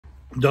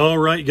All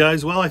right,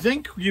 guys. Well, I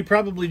think you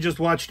probably just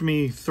watched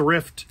me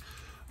thrift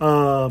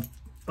a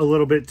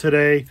little bit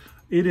today.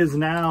 It is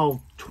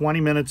now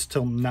 20 minutes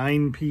till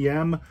 9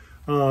 p.m.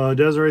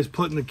 Desiree's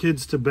putting the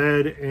kids to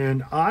bed,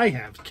 and I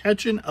have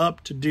catching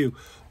up to do.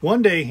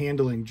 One day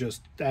handling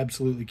just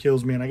absolutely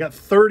kills me, and I got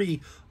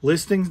 30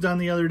 listings done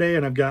the other day,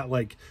 and I've got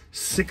like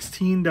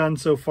 16 done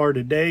so far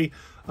today,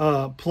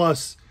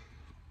 plus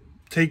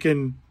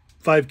taking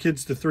 5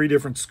 kids to 3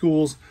 different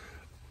schools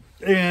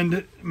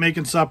and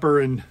making supper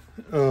and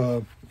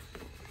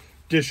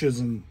dishes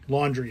and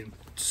laundry and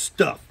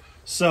stuff.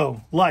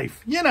 So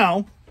life, you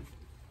know.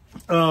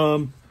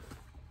 How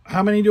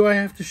many do I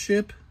have to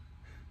ship?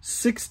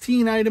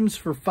 16 items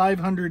for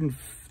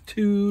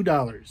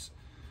 $502.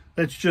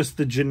 That's just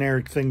the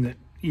generic thing that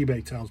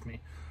eBay tells me.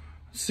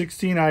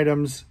 16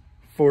 items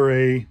for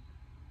a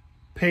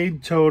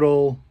paid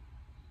total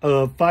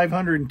of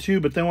 502,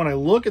 but then when I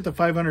look at the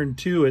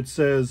 502, it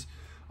says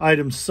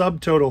item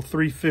subtotal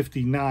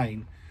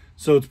 359.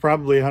 So it's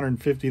probably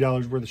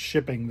 $150 worth of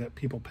shipping that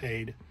people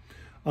paid.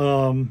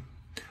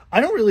 I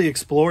don't really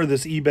explore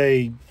this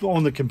eBay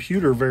on the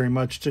computer very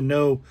much to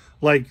know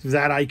like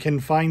that I can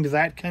find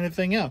that kind of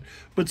thing out.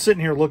 But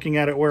sitting here looking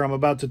at it where I'm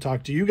about to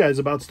talk to you guys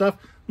about stuff,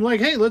 I'm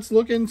like, hey, let's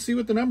look and see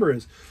what the number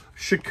is.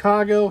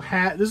 Chicago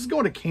hat. This is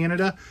going to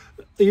Canada.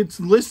 It was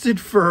listed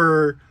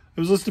for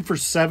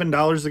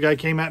 $7. The guy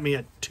came at me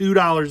at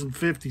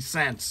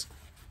 $2.50.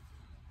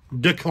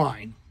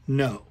 Decline.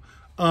 No.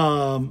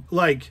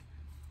 Like,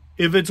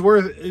 if it's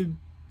worth,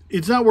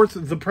 it's not worth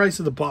the price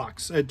of the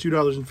box at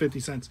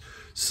 $2.50.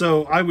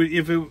 So I would,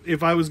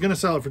 if I was going to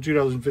sell it for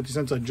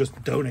 $2.50, I'd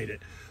just donate it.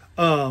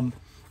 And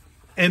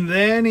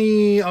then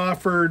he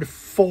offered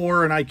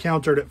 4 and I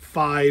countered at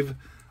 5.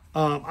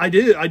 I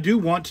do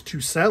want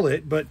to sell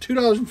it, but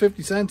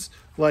 $2.50,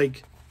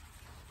 like,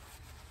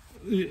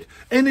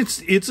 and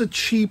it's a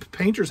cheap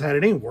painter's hat.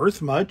 It ain't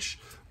worth much,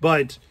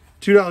 but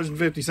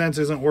 $2.50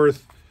 isn't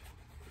worth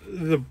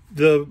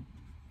the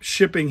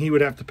shipping he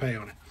would have to pay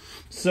on it.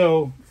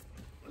 So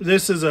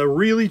this is a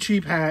really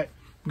cheap hat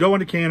going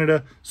to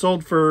Canada,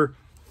 sold for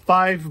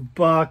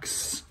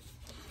 $5.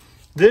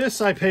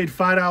 This I paid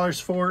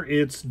 $5 for.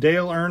 It's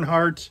Dale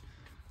Earnhardt,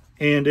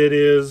 and it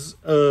is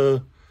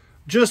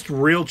just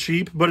real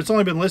cheap, but it's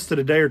only been listed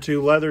a day or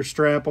two. Leather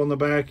strap on the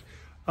back.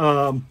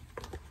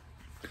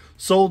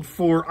 Sold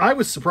for, I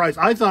was surprised.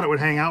 I thought it would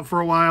hang out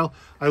for a while.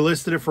 I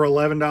listed it for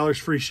 $11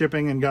 free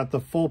shipping and got the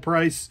full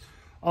price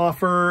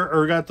offer,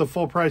 or got the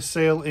full price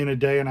sale in a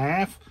day and a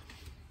half,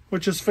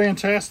 which is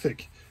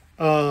fantastic.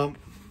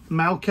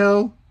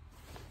 Malco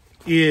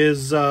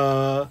is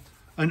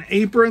an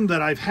apron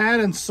that I've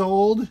had and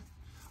sold.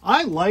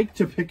 I like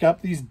to pick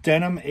up these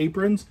denim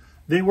aprons.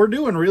 They were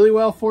doing really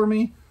well for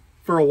me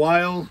for a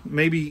while.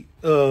 Maybe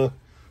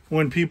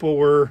when people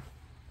were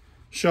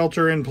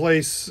shelter in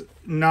place,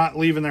 not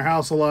leaving their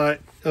house a lot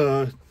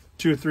 2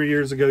 or 3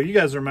 years ago. You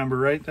guys remember,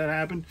 right? That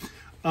happened.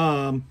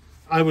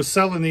 I was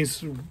selling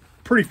these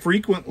pretty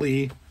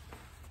frequently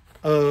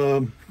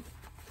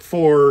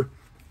for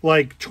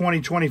like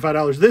 $20,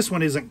 $25. This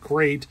one isn't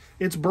great.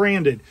 It's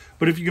branded.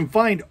 But if you can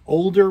find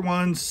older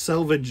ones,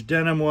 selvage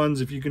denim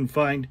ones, if you can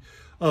find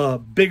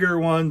bigger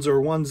ones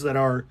or ones that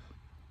are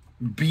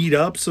beat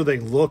up so they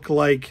look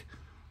like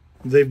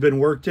they've been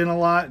worked in a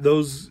lot,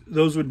 those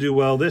would do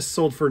well. This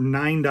sold for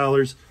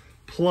 $9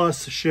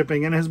 plus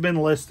shipping and has been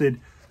listed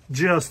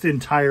just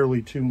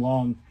entirely too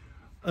long.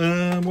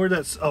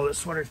 The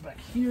sweater's back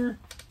here.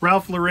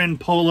 Ralph Lauren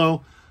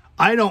polo.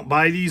 I don't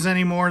buy these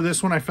anymore.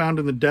 This one I found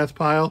in the death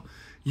pile.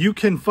 You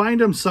can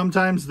find them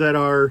sometimes that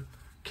are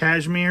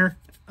cashmere,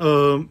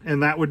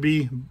 and that would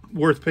be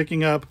worth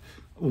picking up,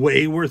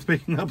 way worth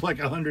picking up, like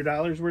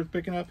 $100 worth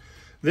picking up.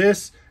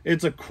 This,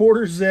 it's a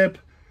quarter zip,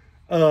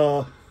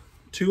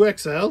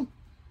 2XL.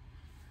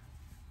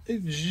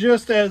 It's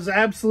just as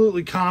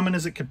absolutely common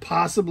as it could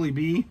possibly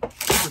be.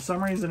 For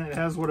some reason, it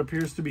has what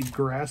appears to be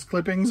grass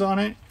clippings on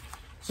it.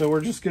 So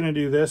we're just going to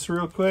do this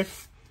real quick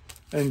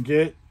and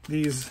get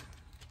these.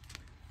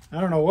 I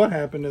don't know what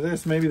happened to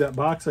this. Maybe that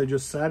box I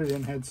just sat it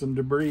in had some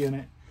debris in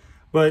it.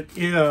 But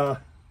it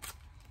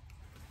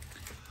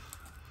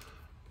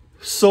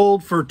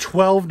sold for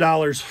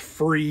 $12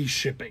 free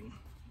shipping.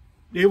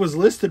 It was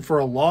listed for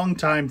a long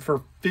time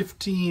for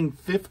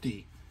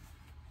 $15.50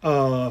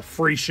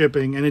 free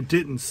shipping, and it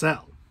didn't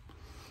sell.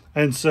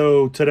 And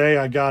so today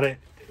I got it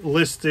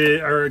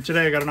listed, or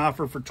today I got an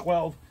offer for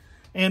 $12.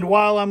 And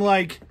while I'm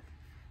like,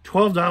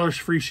 $12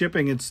 free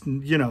shipping, it's,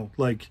 you know,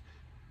 like,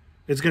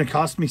 it's going to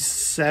cost me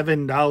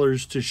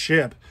 $7 to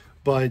ship,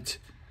 but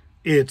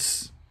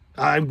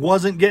I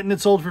wasn't getting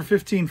it sold for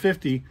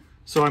 $15.50,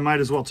 so I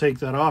might as well take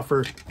that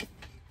offer.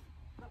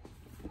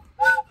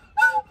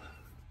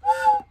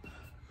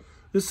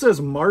 This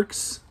says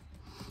Marks.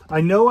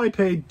 I know I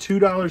paid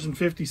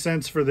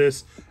 $2.50 for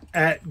this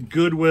at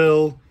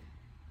Goodwill.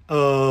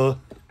 And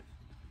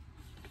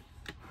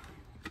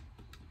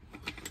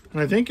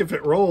I think if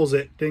it rolls,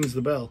 it dings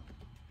the bell.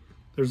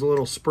 There's a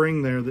little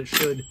spring there that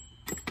should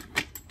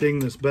ding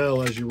this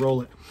bell as you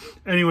roll it.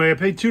 Anyway, I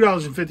paid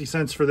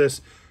 $2.50 for this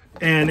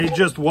and it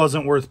just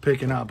wasn't worth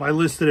picking up. I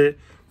listed it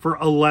for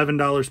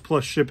 $11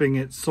 plus shipping.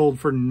 It sold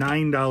for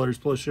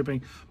 $9 plus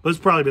shipping, but it's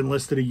probably been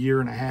listed a year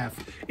and a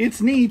half.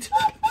 It's neat,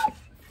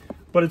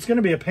 but it's going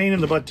to be a pain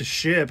in the butt to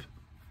ship.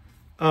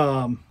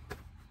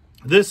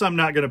 This I'm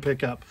not going to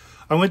pick up.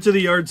 I went to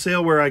the yard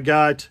sale where I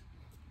got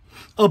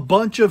a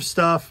bunch of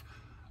stuff,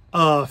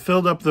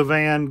 filled up the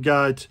van,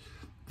 got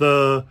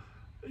the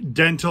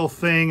dental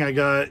thing, I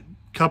got a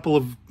couple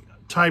of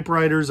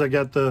typewriters, I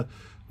got the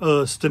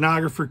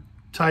stenographer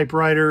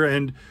typewriter,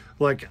 and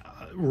like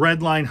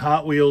Redline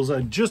Hot Wheels,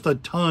 just a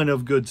ton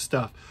of good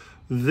stuff.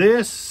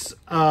 This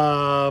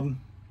Lafayette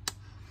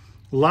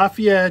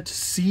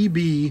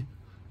CB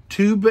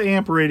tube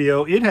amp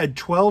radio, it had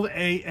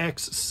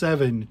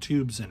 12AX7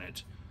 tubes in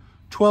it.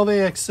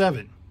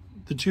 12AX7.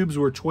 The tubes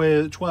were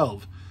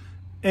 12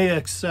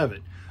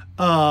 AX7.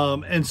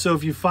 And so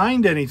if you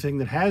find anything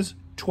that has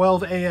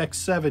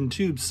 12AX7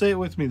 tubes, say it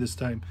with me this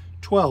time,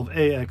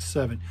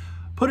 12AX7.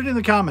 Put it in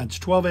the comments,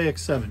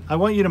 12AX7. I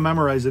want you to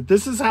memorize it.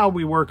 This is how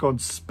we work on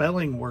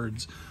spelling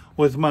words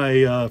with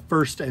my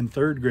first and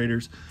third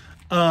graders.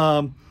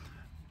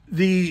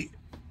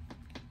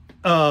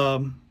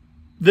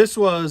 This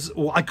was,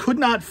 well, I could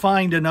not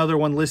find another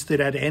one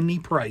listed at any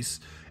price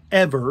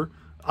ever.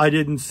 I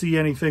didn't see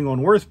anything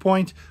on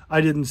WorthPoint. I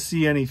didn't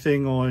see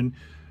anything on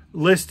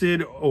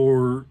listed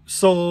or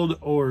sold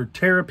or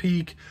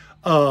Terapeak.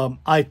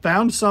 I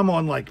found some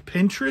on like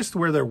Pinterest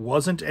where there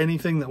wasn't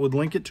anything that would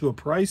link it to a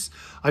price.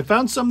 I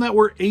found some that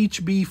were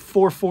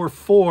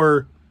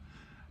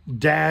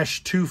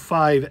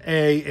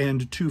HB444-25A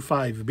and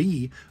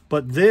 25B,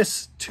 but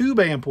this tube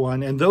amp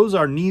one, and those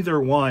are neither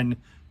one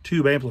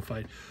tube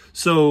amplified.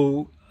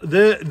 So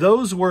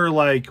those were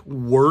like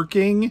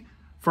working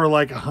for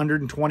like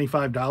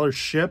 $125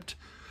 shipped.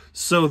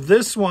 So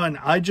this one,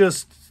 I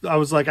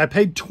was like, I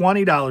paid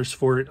 $20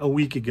 for it a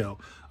week ago.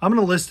 I'm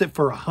going to list it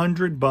for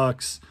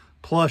 $100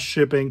 plus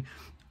shipping.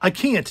 I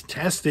can't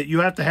test it.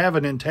 You have to have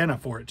an antenna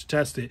for it to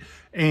test it.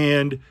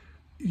 And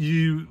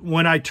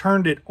when I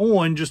turned it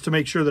on just to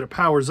make sure that it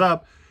powers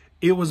up,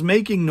 it was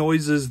making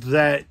noises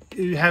that,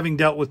 having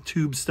dealt with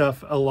tube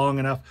stuff long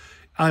enough,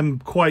 I'm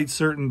quite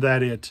certain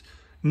that it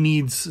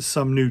needs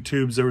some new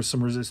tubes. There was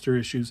some resistor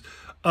issues.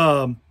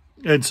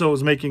 And so it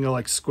was making a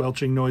like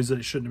squelching noise that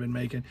it shouldn't have been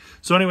making.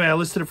 So anyway, I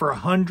listed it for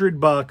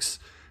 $100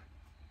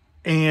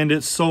 and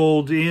it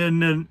sold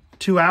in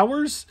 2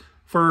 hours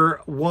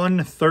for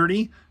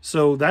 $130.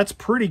 So that's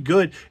pretty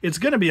good. It's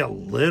going to be a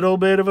little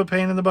bit of a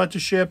pain in the butt to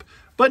ship,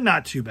 but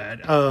not too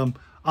bad.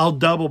 I'll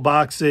double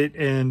box it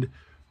and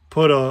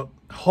put a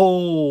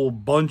whole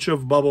bunch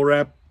of bubble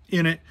wrap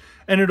in it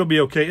and it'll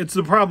be okay.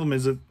 The problem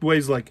is it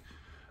weighs like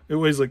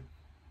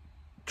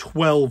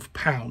 12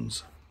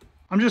 pounds.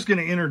 I'm just going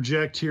to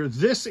interject here.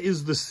 This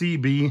is the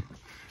CB,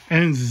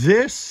 and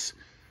this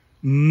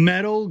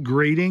metal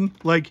grating,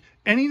 like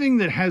anything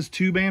that has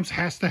tube amps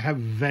has to have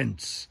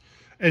vents.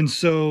 And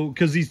so,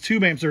 because these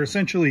tube amps are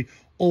essentially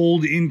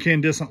old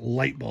incandescent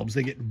light bulbs,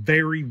 they get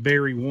very,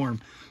 very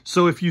warm.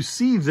 So if you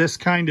see this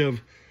kind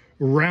of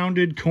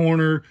rounded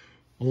corner,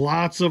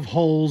 lots of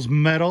holes,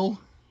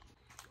 metal,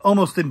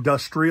 almost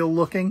industrial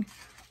looking,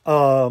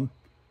 on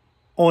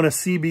a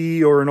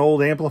CB or an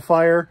old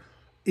amplifier,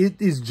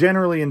 it is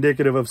generally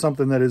indicative of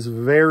something that is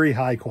very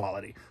high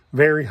quality,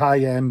 very high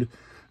end.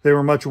 They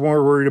were much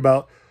more worried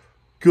about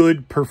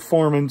good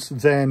performance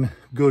than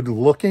good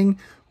looking,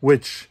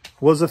 which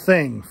was a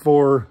thing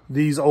for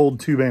these old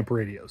tube amp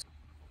radios.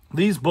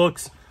 These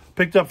books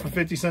picked up for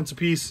 50 cents a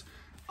piece.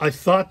 I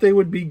thought they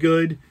would be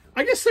good.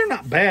 I guess they're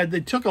not bad.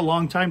 They took a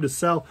long time to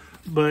sell,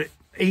 but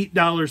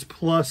 $8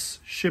 plus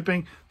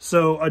shipping.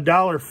 So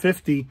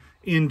 $1.50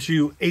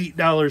 into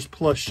 $8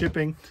 plus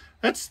shipping.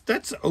 That's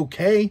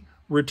okay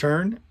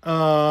return.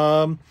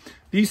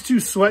 These two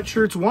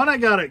sweatshirts, one I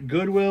got at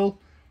Goodwill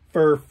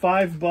for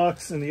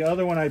 $5 and the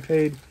other one I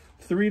paid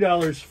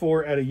 $3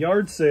 for at a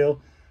yard sale,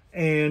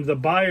 and the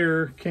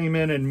buyer came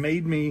in and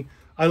made me,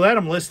 I let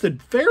them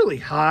listed fairly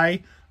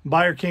high.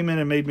 Buyer came in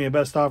and made me a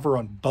best offer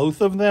on both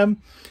of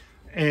them,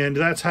 and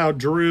that's how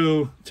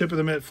Drew, Tip of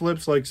the Mitt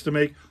Flips, likes to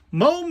make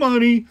more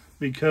money,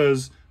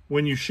 because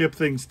when you ship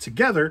things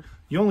together,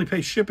 you only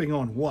pay shipping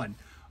on one.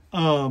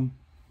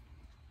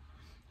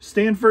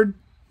 Stanford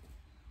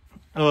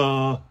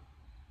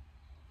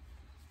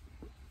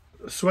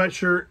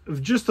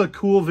sweatshirt, just a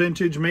cool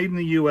vintage, made in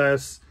the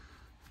US,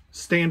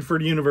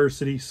 Stanford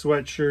University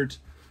sweatshirt.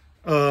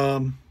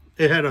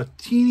 It had a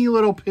teeny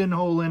little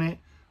pinhole in it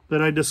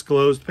that I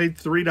disclosed. Paid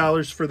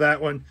 $3 for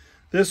that one.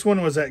 This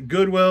one was at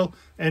Goodwill,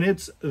 and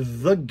it's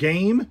The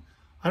Game.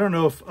 I don't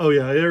know if, oh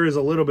yeah, there is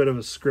a little bit of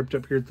a script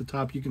up here at the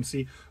top you can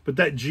see, but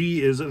that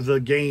G is The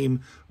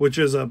Game, which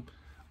is a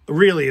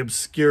really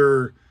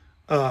obscure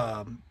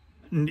late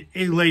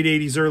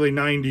 80s, early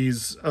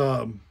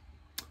 90s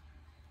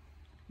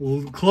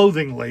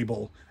clothing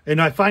label.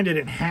 And I find it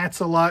in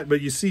hats a lot,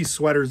 but you see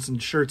sweaters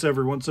and shirts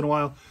every once in a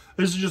while.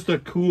 This is just a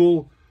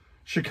cool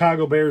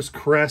Chicago Bears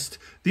crest.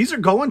 These are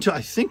going to,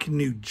 I think,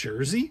 New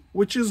Jersey,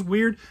 which is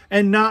weird,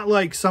 and not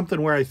like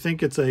something where I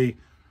think it's a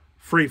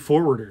freight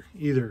forwarder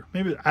either.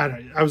 Maybe,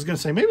 I was going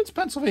to say, maybe it's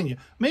Pennsylvania.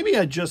 Maybe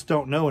I just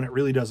don't know, and it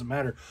really doesn't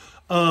matter.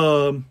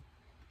 I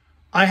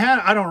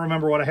don't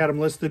remember what I had them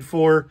listed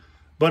for,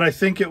 but I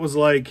think it was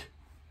like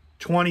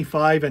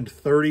 $25 and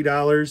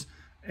 $30.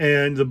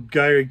 And the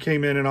guy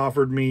came in and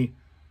offered me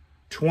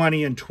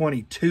 $20 and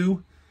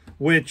 $22,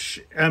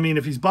 which, I mean,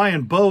 if he's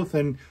buying both,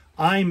 and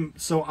I'm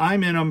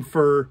in them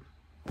for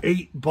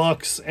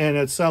 $8 and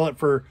I'd sell it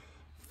for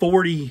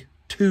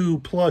 42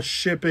 plus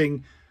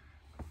shipping,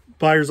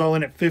 buyers all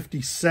in at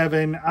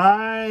 57.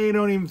 I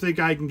don't even think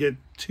I can get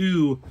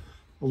 2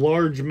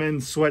 large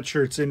men's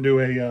sweatshirts into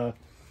a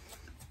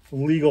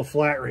legal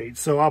flat rate.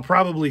 So I'll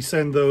probably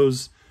send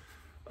those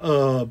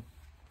Ground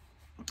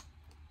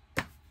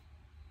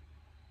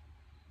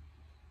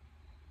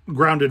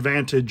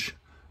Advantage,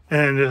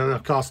 and it'll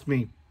cost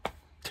me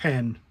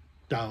 $10,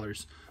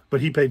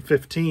 but he paid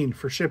 $15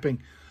 for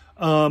shipping.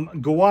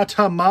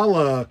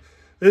 Guatemala.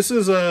 This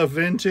is a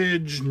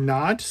vintage,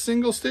 not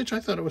single stitch. I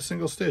thought it was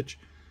single stitch.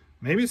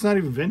 Maybe it's not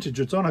even vintage.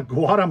 It's on a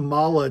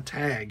Guatemala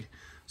tag. It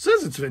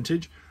says it's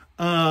vintage.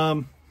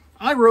 I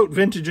wrote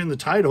vintage in the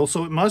title,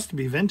 so it must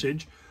be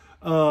vintage.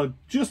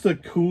 Just a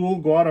cool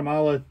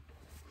Guatemala.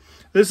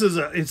 This is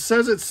it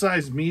says it's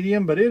size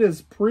medium, but it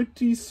is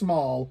pretty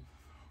small.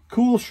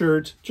 Cool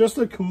shirt, just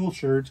a cool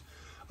shirt.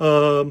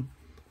 I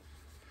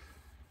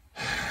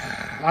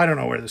don't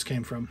know where this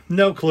came from.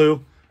 No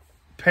clue.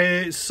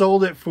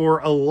 Sold it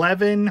for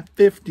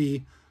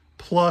 $11.50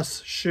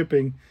 plus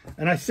shipping,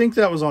 and I think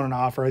that was on an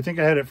offer. I think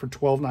I had it for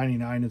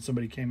 $12.99, and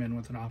somebody came in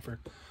with an offer.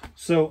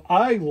 So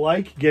I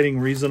like getting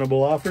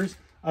reasonable offers.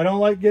 I don't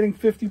like getting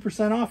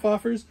 50% off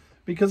offers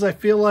because I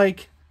feel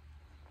like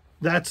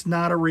that's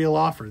not a real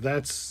offer.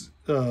 That's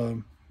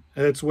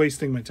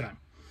wasting my time.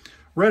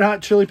 Red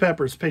Hot Chili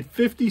Peppers. Paid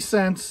 50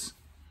 cents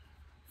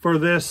for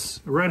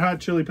this. Red Hot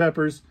Chili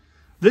Peppers.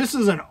 This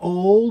is an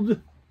old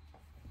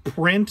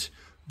print,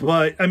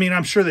 but, I mean,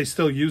 I'm sure they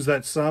still use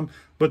that some.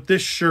 But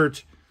this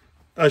shirt,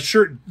 a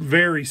shirt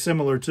very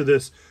similar to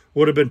this,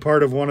 would have been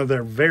part of one of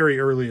their very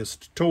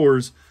earliest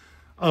tours.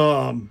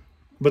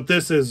 But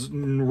this is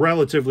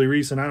relatively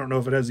recent. I don't know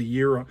if it has a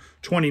year,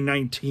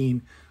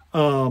 2019.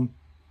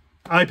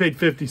 I paid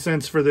 50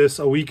 cents for this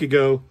a week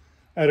ago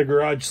at a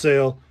garage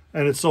sale,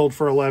 and it sold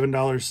for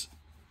 $11,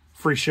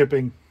 free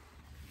shipping.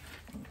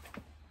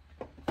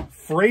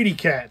 Fraidy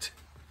Cat.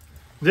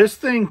 This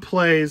thing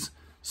plays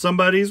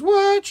Somebody's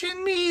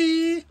Watching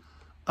Me.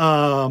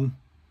 And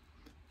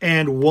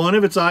one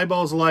of its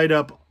eyeballs light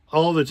up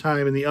all the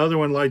time, and the other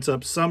one lights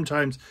up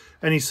sometimes.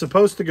 And he's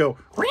supposed to go,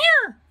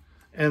 Rear!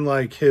 And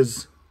like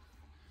his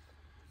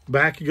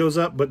back goes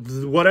up, but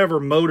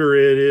whatever motor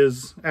it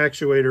is,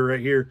 actuator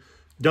right here,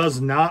 does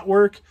not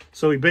work.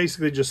 So he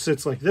basically just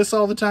sits like this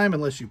all the time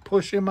unless you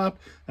push him up,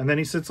 and then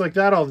he sits like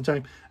that all the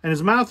time. And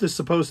his mouth is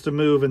supposed to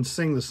move and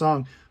sing the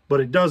song, but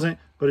it doesn't.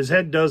 But his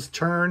head does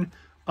turn.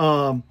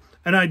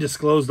 And I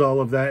disclosed all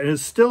of that, and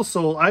it's still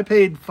sold. I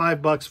paid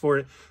 $5 for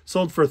it.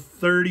 Sold for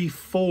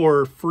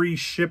 $34 free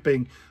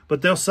shipping,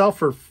 but they'll sell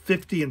for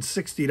 $50 and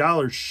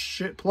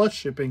 $60 plus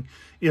shipping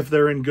if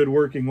they're in good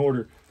working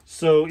order.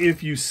 So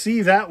if you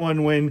see that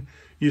one when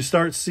you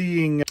start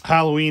seeing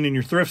Halloween in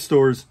your thrift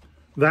stores,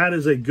 that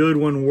is a good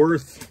one,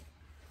 worth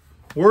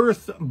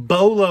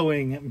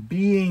boloing,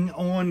 being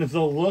on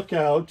the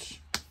lookout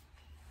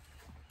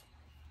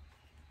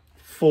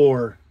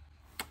for.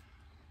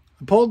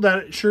 I pulled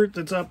that shirt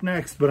that's up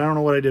next, but I don't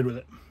know what I did with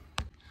it.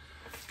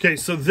 Okay,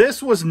 so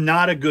this was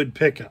not a good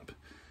pickup.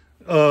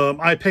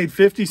 I paid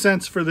 50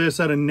 cents for this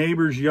at a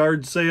neighbor's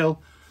yard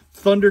sale.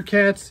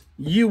 Thundercats,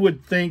 you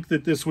would think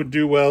that this would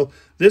do well.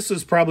 This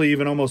is probably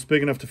even almost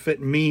big enough to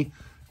fit me,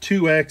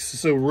 2X,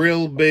 so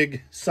real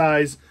big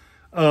size.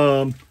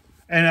 And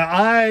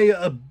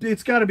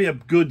it's got to be a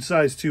good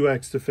size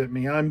 2X to fit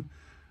me. I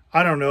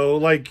don't know,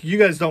 like, you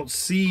guys don't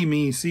see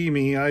me.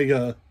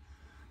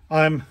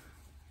 I'm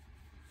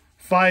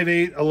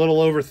 5'8", a little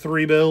over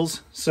 3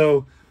 bills.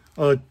 So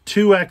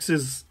 2X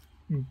is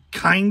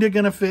kind of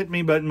going to fit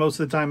me, but most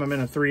of the time I'm in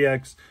a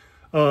 3X.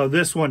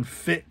 This one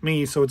fit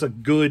me, so it's a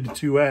good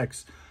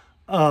 2X.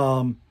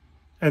 And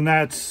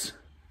that's,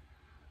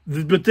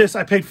 but this,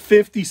 I paid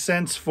 50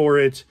 cents for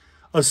it,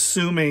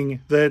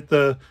 assuming that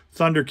the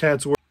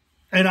Thundercats were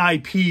an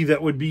IP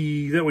that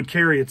would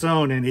carry its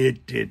own, and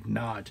it did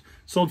not.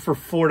 Sold for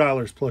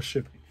 $4 plus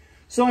shipping.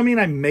 So, I mean,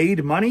 I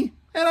made money,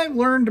 and I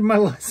learned my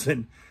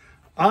lesson.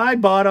 I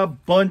bought a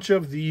bunch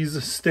of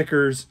these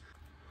stickers.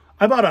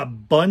 I bought a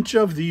bunch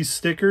of these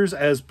stickers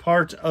as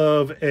part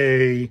of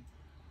a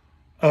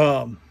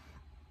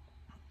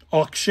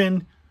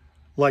auction,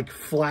 like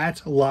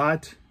flat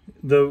lot.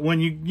 When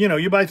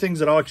you buy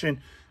things at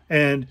auction,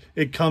 and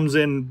it comes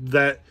in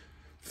that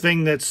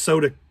thing that's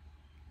soda,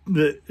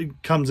 that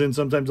it comes in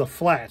sometimes a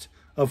flat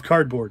of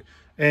cardboard.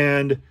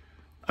 And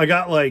I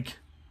got like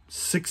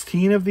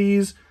 16 of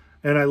these,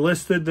 and I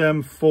listed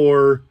them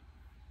for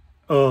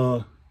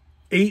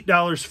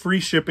 $8 free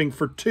shipping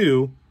for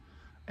 2.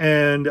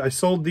 And I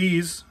sold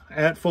these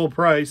at full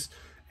price,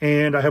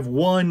 and I have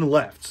 1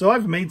 left. So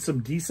I've made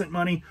some decent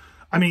money.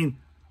 I mean,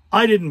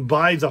 I didn't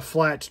buy the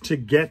flat to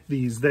get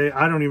these.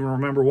 I don't even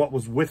remember what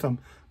was with them.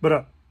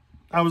 But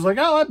I was like,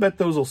 oh, I bet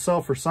those will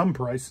sell for some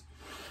price.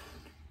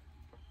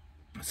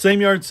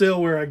 Same yard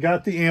sale where I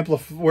got the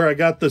where I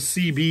got the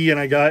CB and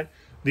I got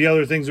the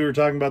other things we were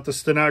talking about, the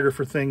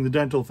stenographer thing, the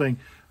dental thing.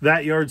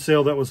 That yard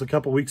sale that was a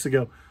couple weeks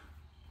ago.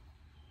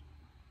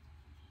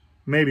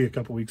 Maybe a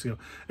couple weeks ago.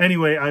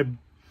 Anyway,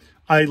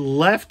 I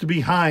left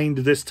behind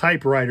this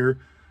typewriter,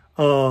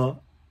 Olivetti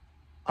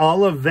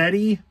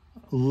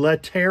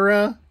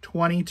Latera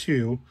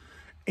 22,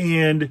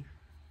 and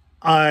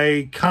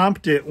I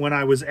comped it when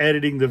I was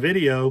editing the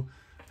video,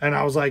 and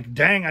I was like,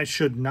 dang, I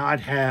should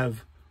not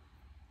have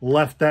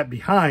left that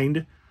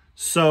behind.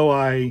 So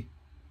I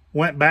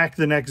went back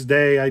the next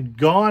day. I'd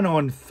gone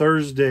on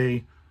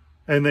Thursday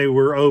and they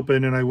were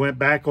open, and I went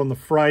back on the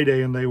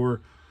Friday and they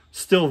were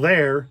still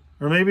there,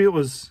 or maybe it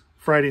was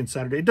Friday and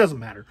Saturday. It doesn't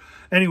matter.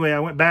 Anyway, I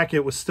went back.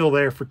 It was still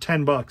there for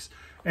 10 bucks,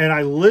 and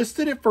I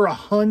listed it for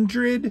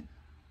 100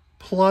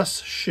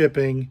 plus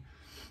shipping.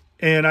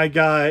 And I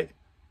got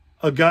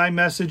a guy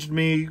messaged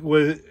me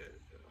with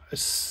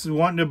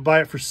wanting to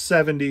buy it for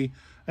 70,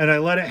 and I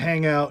let it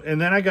hang out.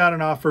 And then I got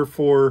an offer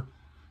for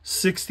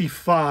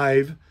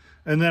 65,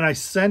 and then I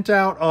sent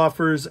out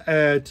offers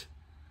at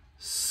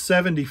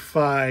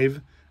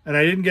 75, and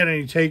I didn't get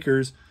any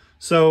takers.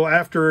 So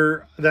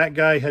after that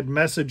guy had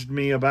messaged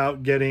me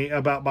about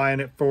buying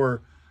it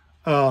for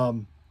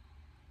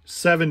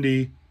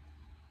 70,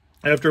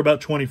 after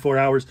about 24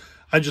 hours,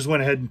 I just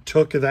went ahead and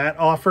took that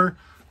offer,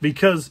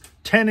 because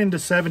 10 into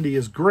 70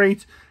 is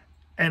great.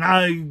 And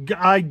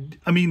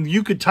I mean,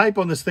 you could type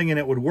on this thing and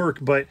it would work,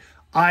 but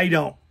I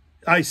don't.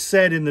 I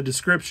said in the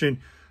description,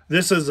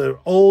 this is an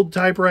old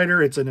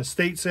typewriter. It's an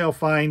estate sale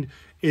find.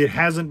 It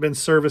hasn't been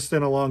serviced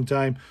in a long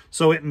time,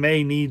 so it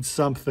may need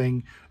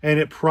something, and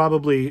it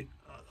probably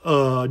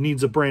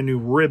needs a brand new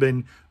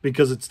ribbon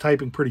because it's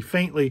typing pretty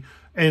faintly.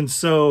 And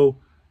so,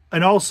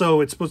 and also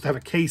it's supposed to have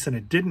a case, and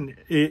it didn't.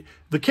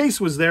 The case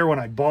was there when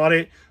I bought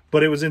it,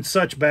 but it was in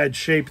such bad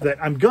shape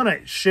that I'm going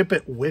to ship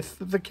it with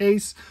the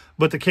case,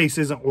 but the case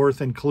isn't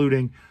worth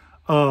including.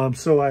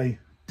 So I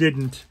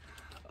didn't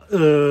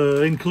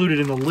include it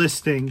in the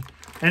listing.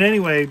 And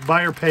anyway,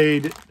 buyer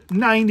paid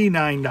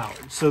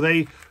 $99. So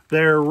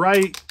they're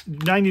right,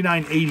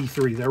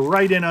 $99.83. They're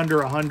right in under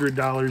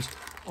 $100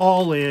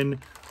 all in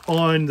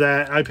on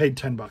that. I paid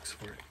 10 bucks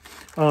for it.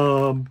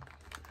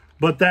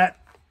 But that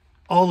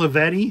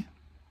Olivetti,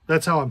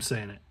 that's how I'm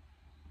saying it.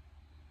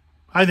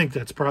 I think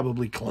that's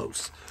probably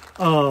close.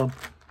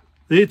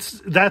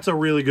 That's a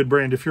really good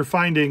brand. If you're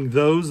finding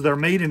those, they're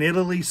made in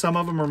Italy. Some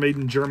of them are made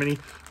in Germany,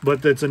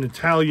 but that's an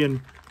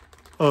Italian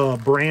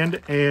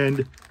brand,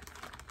 and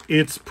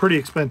it's pretty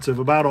expensive,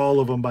 about all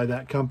of them by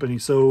that company.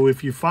 So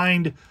if you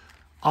find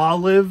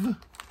Olivetti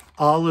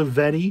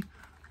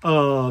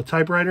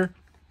typewriter,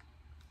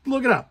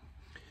 look it up.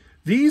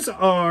 These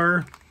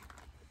are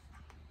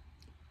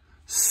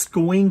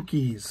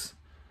Squinkies.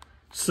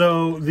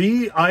 So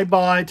I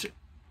bought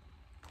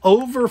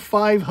over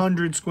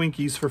 500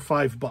 Squinkies for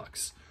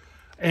 $5,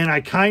 and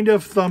I kind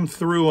of thumbed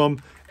through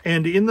them,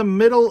 and in the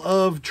middle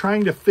of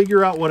trying to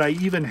figure out what I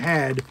even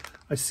had,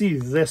 I see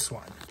this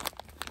one.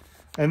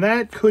 And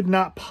that could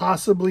not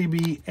possibly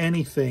be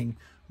anything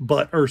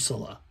but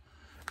Ursula.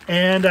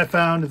 And I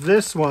found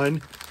this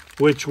one,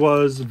 which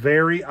was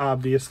very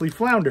obviously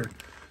Flounder.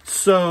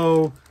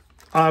 So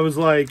I was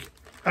like,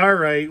 all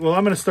right, well,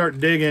 I'm going to start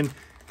digging.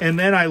 And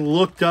then I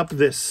looked up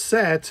this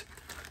set,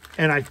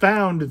 and I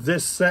found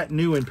this set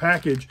new in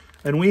package.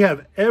 And we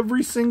have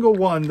every single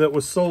one that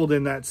was sold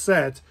in that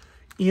set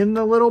in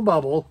the little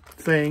bubble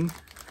thing.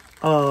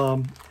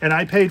 And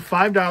I paid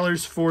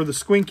 $5 for the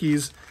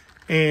Squinkies,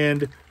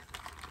 and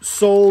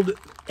sold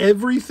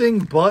everything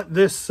but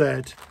this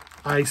set.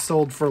 I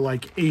sold for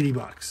like 80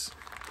 bucks.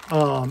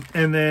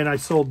 And then I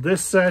sold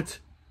this set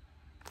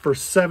for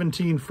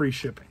 17 free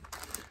shipping.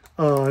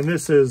 And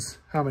this is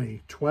how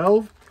many?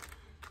 12?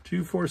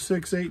 2, 4,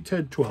 6, 8,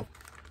 10, 12.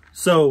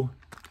 So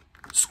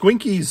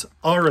Squinkies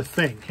are a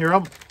thing.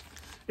 Here,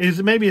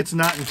 maybe it's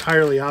not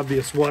entirely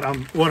obvious what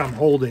I'm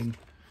holding.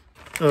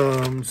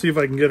 See if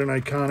I can get an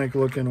iconic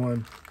looking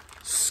one.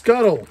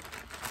 Scuttle.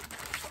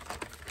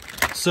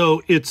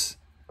 So it's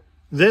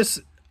this,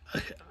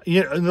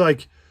 you know,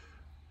 like,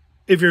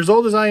 if you're as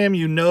old as I am,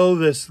 you know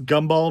this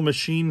gumball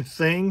machine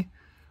thing.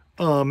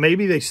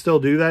 Maybe they still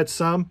do that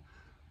some.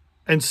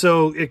 And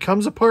so it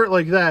comes apart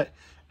like that.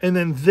 And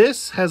then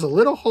this has a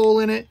little hole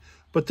in it,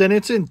 but then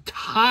it's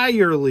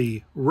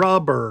entirely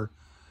rubber,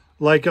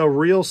 like a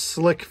real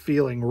slick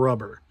feeling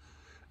rubber.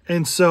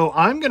 And so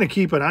I'm going to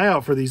keep an eye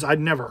out for these. I'd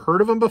never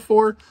heard of them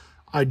before.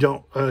 I've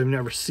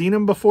never seen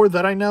them before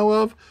that I know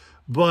of.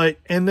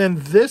 And then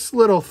this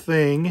little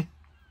thing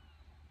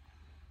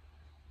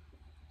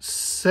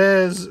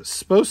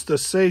supposed to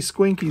say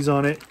Squinkies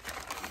on it.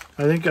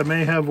 I think I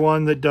may have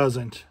one that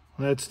doesn't.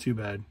 That's too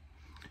bad.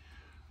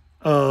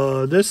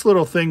 This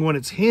little thing, when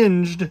it's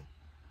hinged,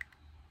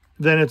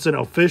 then it's an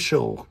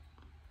official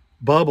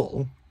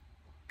bubble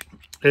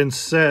and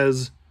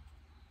says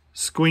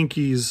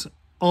Squinkies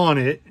on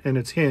it, and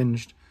it's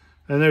hinged.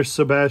 And there's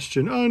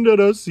Sebastian under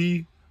the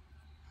sea.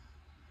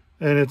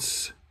 And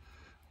it's,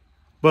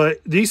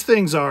 but these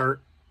things are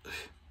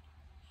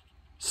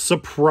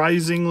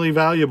surprisingly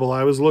valuable.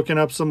 I was looking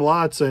up some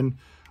lots and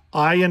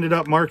I ended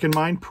up marking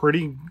mine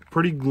pretty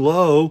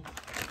low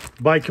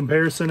by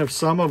comparison of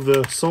some of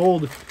the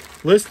sold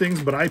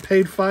listings, but I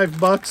paid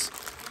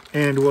 $5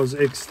 and was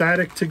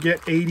ecstatic to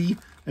get 80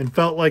 and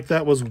felt like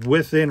that was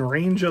within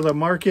range of the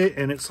market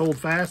and it sold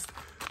fast,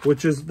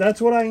 which is, that's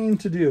what I aim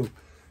to do.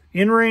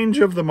 In range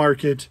of the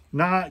market,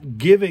 not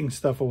giving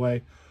stuff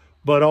away,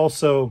 but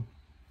also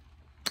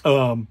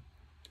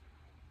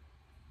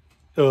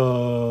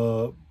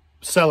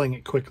selling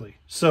it quickly.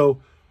 So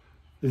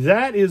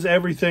that is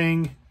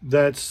everything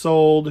that's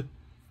sold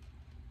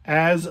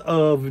as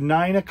of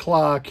 9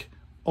 o'clock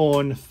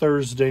on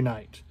Thursday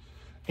night.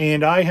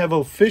 And I have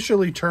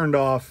officially turned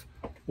off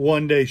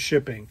one-day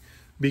shipping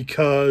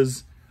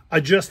because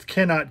I just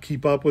cannot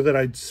keep up with it.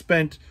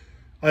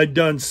 I'd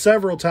done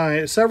several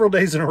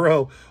days in a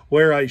row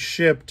where I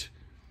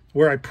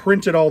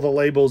printed all the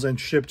labels and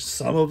shipped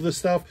some of the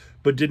stuff,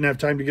 but didn't have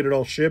time to get it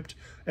all shipped.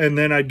 And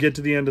then I'd get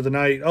to the end of the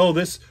night, oh,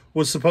 this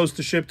was supposed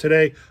to ship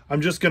today.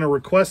 I'm just going to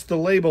request the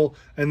label,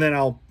 and then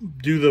I'll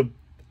do the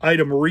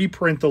item,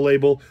 reprint the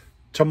label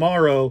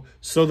tomorrow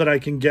so that I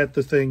can get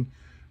the thing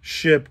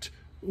shipped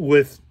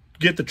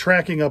get the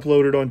tracking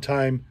uploaded on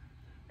time,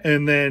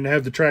 and then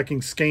have the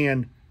tracking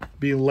scan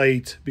be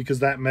late because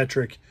that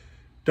metric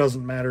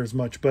doesn't matter as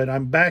much. But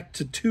I'm back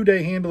to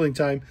 2-day handling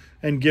time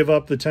and give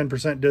up the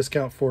 10%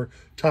 discount for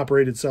Top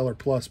Rated Seller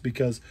Plus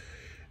because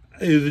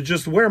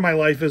just where my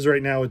life is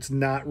right now, it's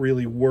not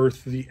really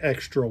worth the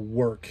extra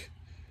work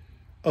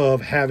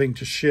of having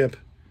to ship.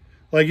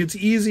 Like, it's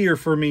easier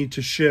for me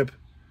to ship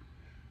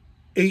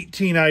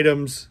 18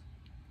 items,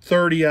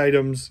 30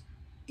 items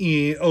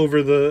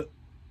over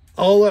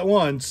all at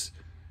once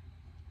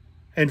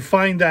and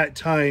find that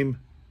time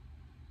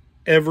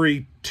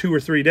every 2 or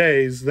 3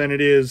 days than it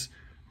is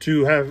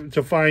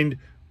to find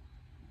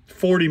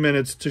 40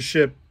 minutes to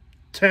ship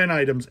 10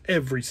 items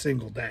every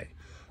single day.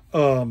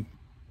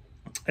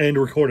 And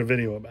record a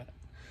video about it.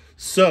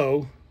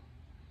 So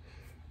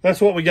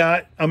that's what we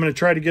got. I'm going to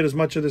try to get as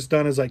much of this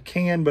done as I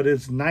can, but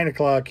it's 9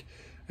 o'clock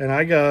and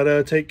I got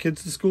to take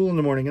kids to school in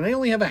the morning. And they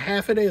only have a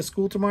half a day of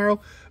school tomorrow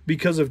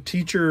because of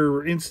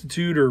teacher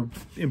institute or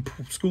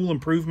school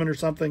improvement or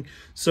something.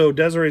 So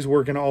Desiree's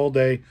working all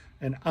day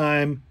and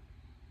I'm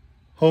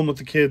home with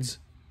the kids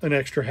an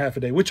extra half a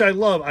day, which I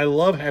love. I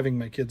love having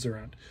my kids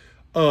around.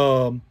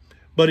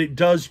 But it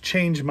does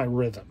change my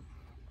rhythm.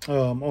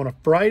 On a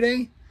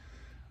Friday,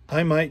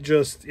 I might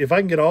just, if I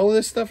can get all of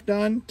this stuff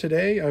done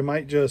today, I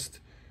might just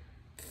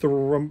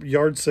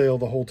yard sale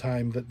the whole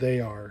time that they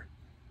are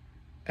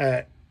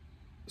at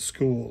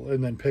school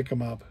and then pick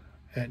them up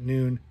at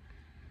noon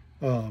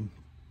and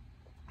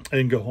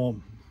go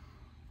home.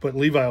 But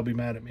Levi will be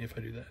mad at me if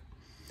I do that.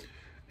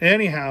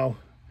 Anyhow,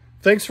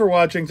 thanks for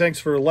watching. Thanks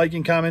for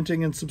liking,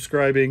 commenting, and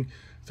subscribing.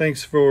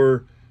 Thanks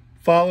for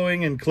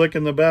following and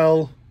clicking the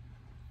bell.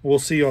 We'll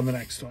see you on the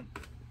next one.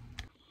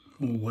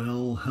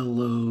 Well,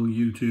 hello,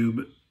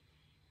 YouTube.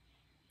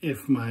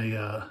 If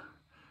my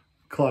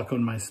clock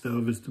on my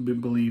stove is to be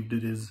believed,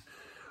 it is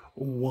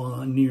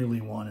nearly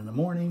 1 in the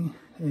morning.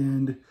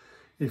 And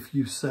if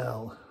you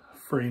sell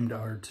framed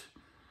art,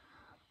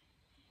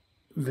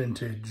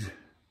 vintage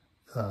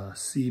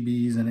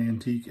CBs and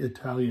antique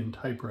Italian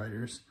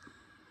typewriters,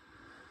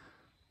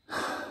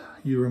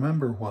 you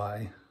remember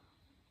why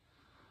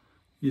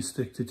you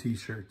stick to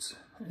t-shirts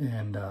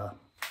and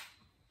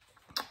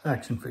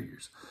action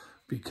figures,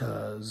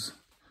 because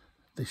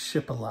they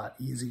ship a lot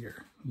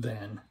easier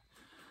than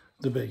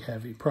the big,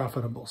 heavy,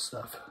 profitable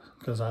stuff.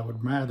 Because I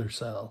would rather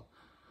sell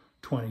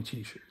 20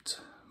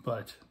 t-shirts,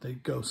 but they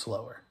go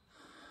slower.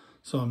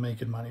 So I'm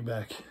making money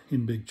back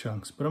in big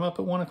chunks. But I'm up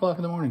at 1 o'clock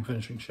in the morning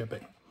finishing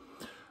shipping.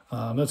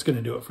 That's going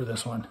to do it for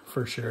this one,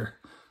 for sure.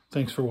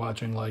 Thanks for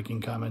watching, liking,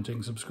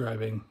 commenting,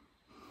 subscribing,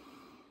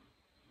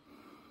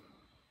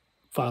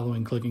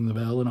 following, clicking the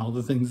bell, and all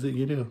the things that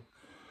you do.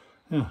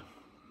 Yeah,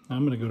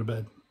 I'm going to go to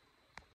bed.